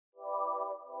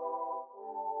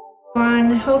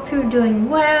Hope you're doing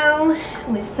well.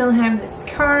 We still have this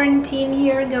quarantine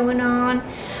here going on,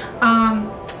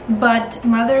 but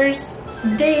Mother's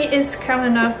Day is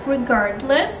coming up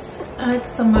regardless.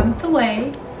 It's a month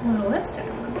away, a little less than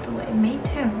a month away, May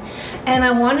 10th, and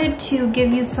I wanted to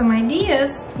give you some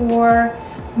ideas for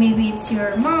maybe it's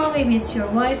your mom, maybe it's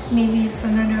your wife, maybe it's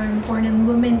another important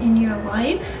woman in your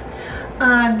life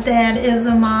that is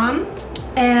a mom,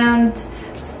 and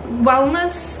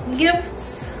wellness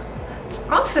gifts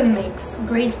often makes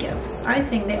great gifts. I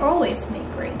think they always make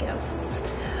great gifts,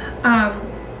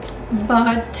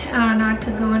 but not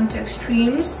to go into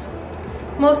extremes.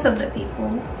 Most of the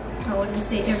people, I wouldn't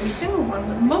say every single one,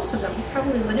 but most of them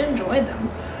probably would enjoy them.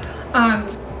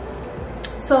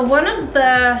 So one of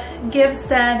the gifts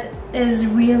that is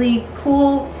really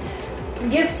cool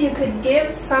gift you could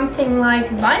give, something like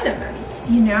vitamins,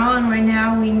 you know, and right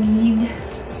now we need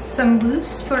some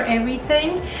boost for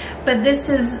everything, but this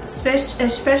is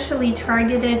especially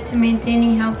targeted to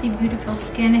maintaining healthy, beautiful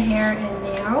skin, hair, and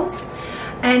nails.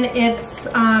 And it's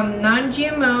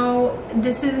non-GMO.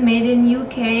 This is made in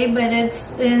UK, but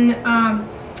it's in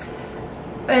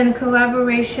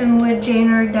collaboration with Jane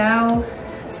Iredale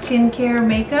skincare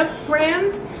makeup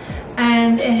brand,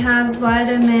 and it has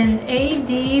vitamin A,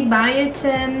 D,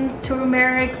 biotin,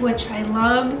 turmeric, which I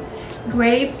love,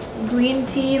 grape, green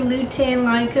tea, lutein,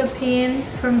 lycopene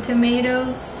from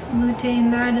tomatoes, lutein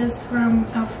that is from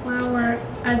a flower,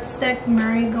 Aztec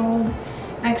marigold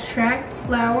extract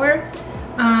flower,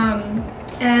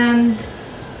 and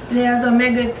there's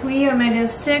omega-3,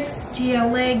 omega-6,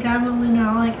 GLA,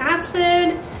 gamma-linolenic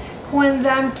acid,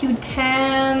 coenzyme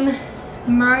Q10,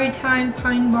 maritime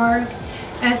pine bark,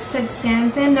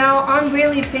 astaxanthin. Now I'm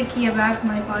really picky about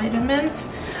my vitamins.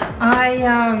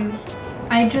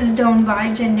 I just don't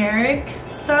buy generic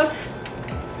stuff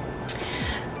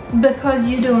because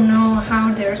you don't know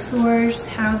how they're sourced,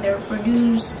 how they're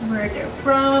produced, where they're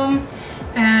from,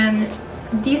 and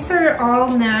these are all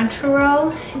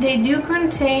natural. They do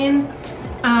contain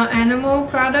animal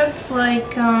products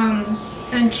like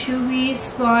anchovy,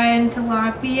 swai, and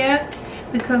tilapia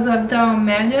because of the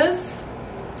omegas.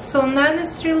 So not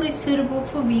necessarily suitable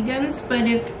for vegans, but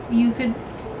if you could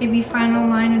maybe find a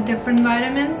line of different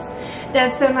vitamins,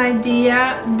 that's an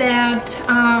idea that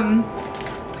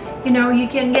you know, you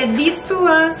can get these through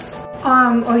us,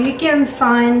 or you can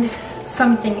find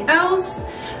something else,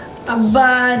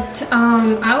 but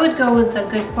I would go with the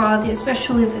good quality,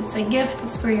 especially if it's a gift.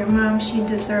 It's for your mom, she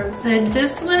deserves it.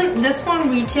 This one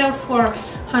retails for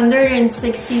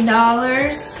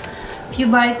 $160. If you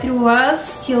buy through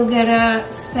us, you'll get a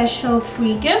special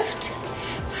free gift.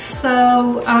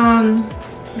 So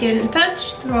get in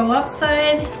touch through our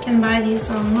website. You can buy these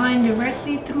online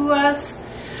directly through us.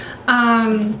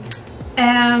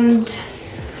 And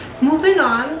moving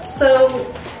on, so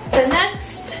the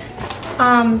next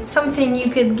something you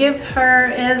could give her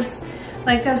is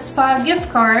like a spa gift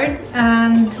card,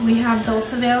 and we have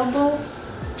those available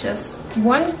just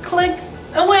one click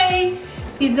away.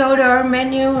 If you go to our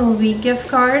menu, it will be gift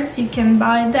cards. You can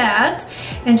buy that,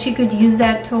 and she could use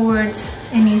that towards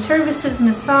any services,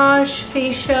 massage,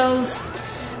 facials,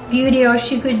 beauty, or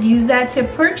she could use that to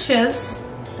purchase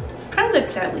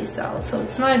products that we sell. So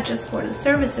it's not just for the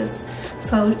services,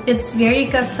 so it's very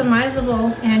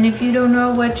customizable. And if you don't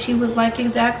know what she would like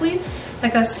exactly,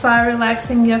 like a spa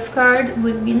relaxing gift card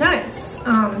would be nice.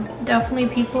 Definitely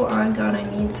people are gonna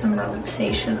need some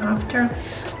relaxation after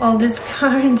all this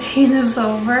quarantine is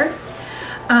over.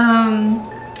 And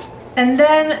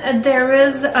then there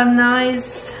is a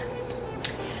nice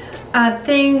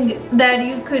thing that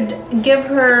you could give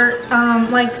her,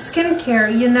 like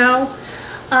skincare, you know,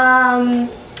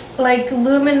 like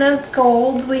luminous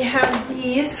gold. We have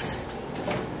these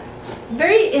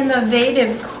very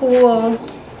innovative, cool,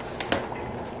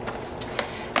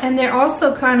 and they're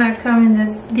also kind of come in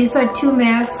this. These are 2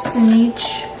 masks in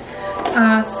each,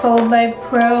 sold by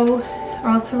pro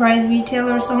authorized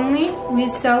retailers only. We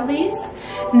sell these,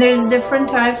 and there's different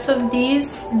types of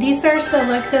these. These are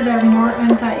selected, are more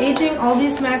anti-aging. All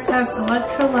these masks has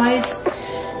electrolytes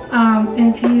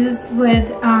infused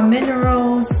with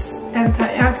minerals,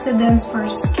 antioxidants for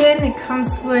skin. It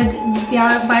comes with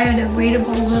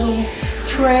biodegradable little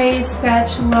tray,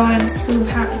 spatula, and scoop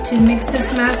to mix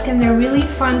this mask, and they're really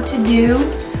fun to do.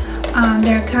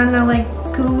 They're kind of like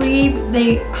gooey,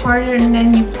 they harder, and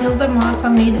then you peel them off. I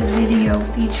made a video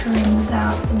featuring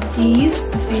these,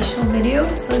 a facial video,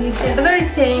 so you get another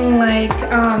thing like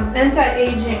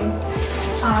anti-aging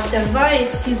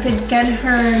device. You could get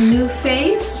her new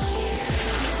face.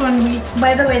 This one,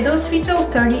 by the way, those retail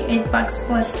 $38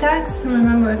 plus tax, and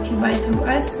remember, if you buy through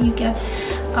us, you get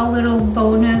a little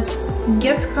bonus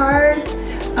gift card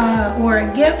or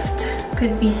a gift.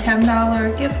 Could be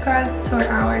 $10 gift card for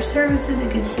our services.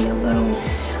 It could be a little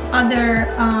other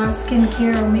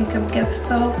skincare or makeup gift.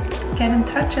 So get in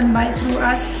touch and buy through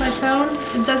us by phone.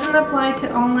 It doesn't apply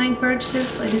to online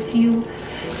purchases, but if you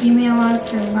email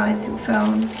us and buy through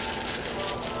phone,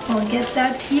 we'll get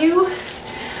that to you.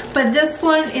 But this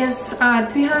one is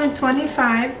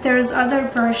 $325. There's other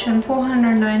version,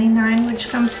 $499, which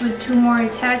comes with 2 more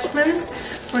attachments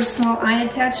for small eye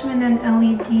attachment and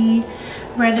LED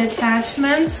red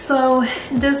attachments. So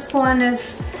this one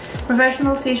is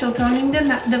professional facial toning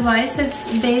device. It's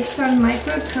based on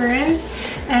microcurrent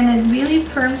and it really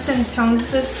firms and tones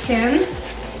the skin.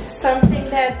 Something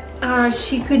that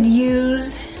she could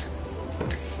use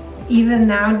even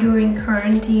now during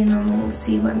quarantine, and we'll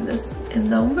see when this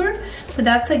is over. But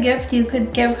that's a gift you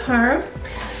could give her.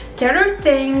 The other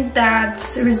thing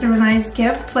that's a nice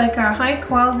gift, like a high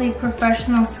quality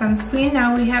professional sunscreen.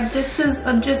 Now we have, this is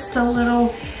just a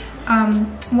little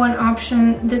one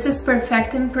option. This is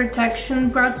Perfecting Protection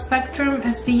Broad Spectrum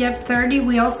SPF 30.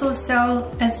 We also sell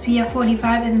SPF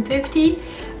 45 and 50.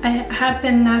 I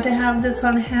happen not to have this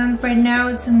on hand right now,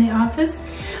 it's in the office,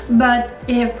 but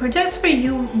it protects for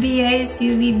UVAs,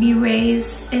 UVB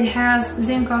rays. It has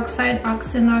zinc oxide,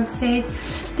 oxaloxate.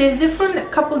 There's a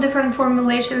couple different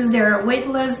formulations. There are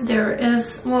weightless, there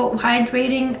is, well,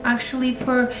 hydrating actually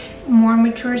for more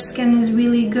mature skin is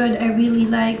really good. I really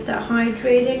like the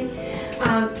hydrating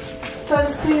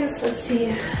sunscreens. Let's see,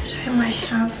 I might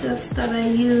have this that I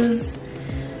use.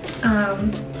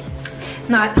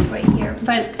 Not right here,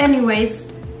 but anyways,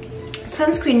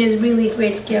 sunscreen is really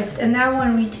great gift, and that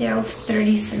one retails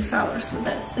 $36 with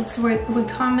us. It's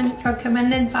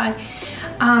recommended by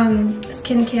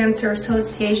Skin Cancer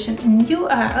Association in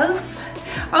US.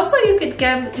 Also, you could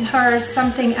give her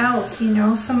something else, you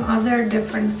know, some other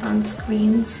different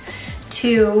sunscreens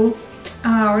too,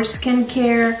 or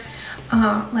skincare,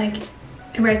 like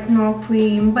retinol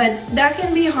cream, but that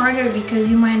can be harder because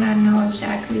you might not know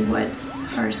exactly what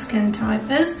her skin type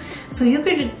is. So you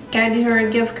could get her a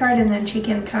gift card and then she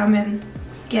can come and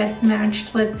get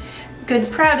matched with good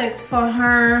products for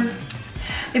her.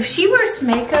 If she wears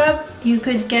makeup, you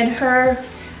could get her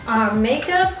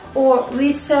makeup, or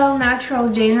we sell natural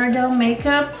Jane Iredale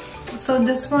makeup. So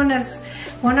this one is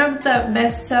one of the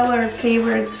bestseller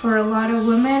favorites for a lot of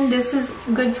women. This is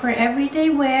good for everyday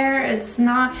wear. It's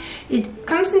not, it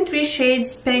comes in 3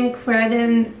 shades, pink, red,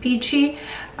 and peachy.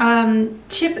 Lip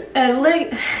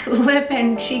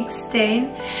and cheek stain,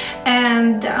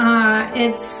 and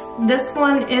this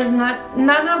one is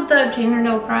none of the Jane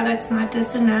Iredale products, not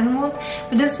just in animals,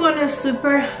 but this one is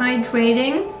super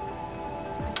hydrating,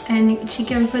 and she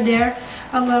can put there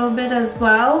a little bit as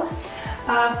well.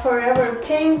 Forever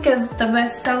Pink is the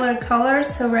bestseller color,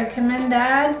 so recommend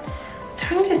that. I'm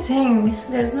trying to think,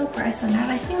 there's no price on that.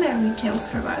 I think that retails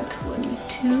for about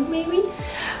 $22 maybe.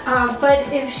 But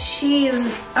if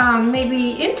she's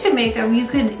maybe into makeup, you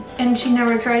could, and she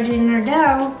never tried Jane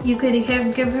Iredale, you could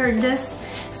give her this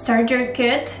starter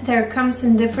kit. There comes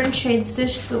in different shades.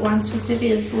 This one specifically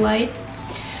is light,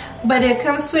 but it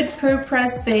comes with Pure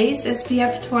Pressed Base,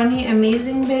 SPF 20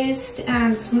 Amazing Base,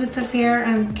 and Smooth Repair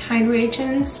and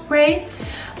Hydration Spray.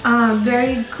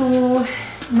 Very cool,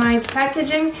 nice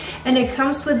packaging, and it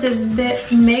comes with this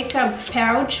big makeup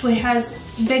pouch which has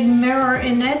big mirror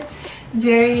in it.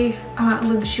 Very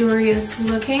luxurious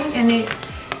looking, and it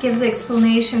gives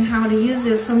explanation how to use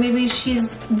this. So maybe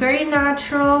she's very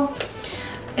natural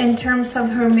in terms of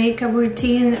her makeup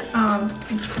routine.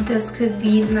 This could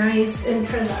be nice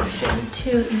introduction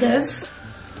to this.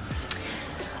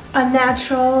 A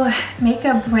natural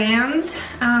makeup brand,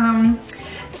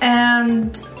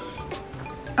 and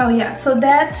oh yeah, so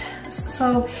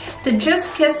the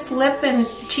Just Kissed Lip and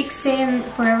Cheek Stain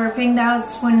Forever Pink,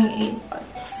 that's $28.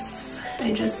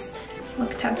 I just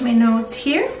looked at my notes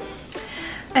here.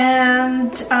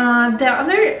 And the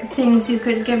other things you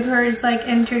could give her is like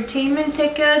entertainment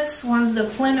tickets. Once the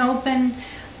Flynn open,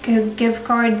 gift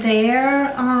card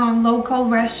there, local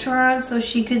restaurants, so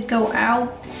she could go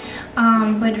out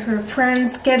with her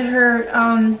friends. Get her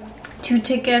 2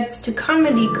 tickets to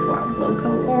comedy club,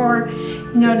 local, or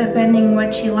you know, depending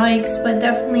what she likes, but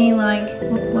definitely like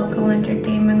local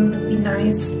entertainment would be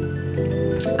nice.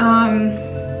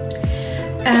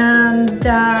 And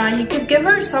you could give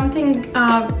her something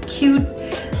cute,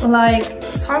 like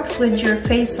socks with your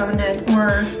face on it,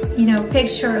 or you know,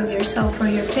 picture of yourself or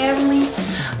your family.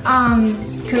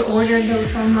 You could order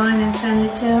those online and send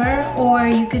it to her, or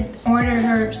you could order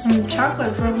her some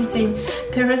chocolate for everything.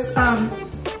 There is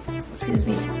excuse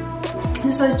me,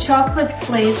 This was Chocolate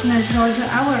Place next door to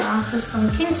our office on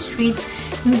King Street,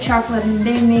 New Chocolate, and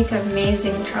they make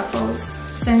amazing truffles.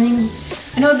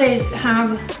 I know they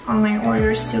have online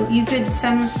orders too. You could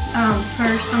send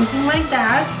her something like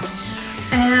that.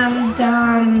 And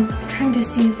trying to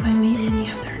see if I made any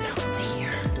other notes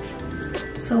here.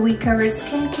 So we covered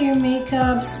skincare,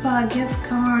 makeup, spa gift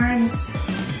cards,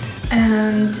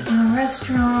 and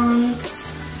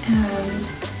restaurants, and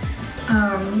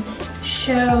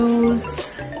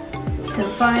shows,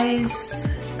 device.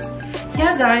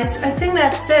 Yeah guys, I think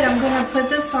that's it. I'm gonna put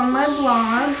this on my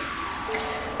blog.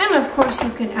 And of course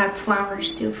you can add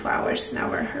flowers too. Flowers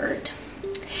never hurt.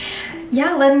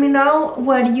 Yeah, let me know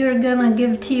what you're gonna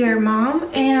give to your mom,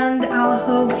 and I'll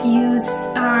hope you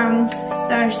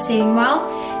start staying well,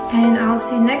 and I'll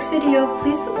see you next video.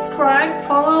 Please subscribe,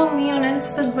 follow me on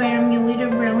Instagram, Yulita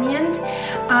Brilliant.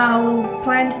 We'll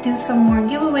plan to do some more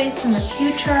giveaways in the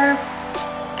future,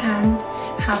 and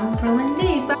have a brilliant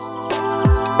day. Bye.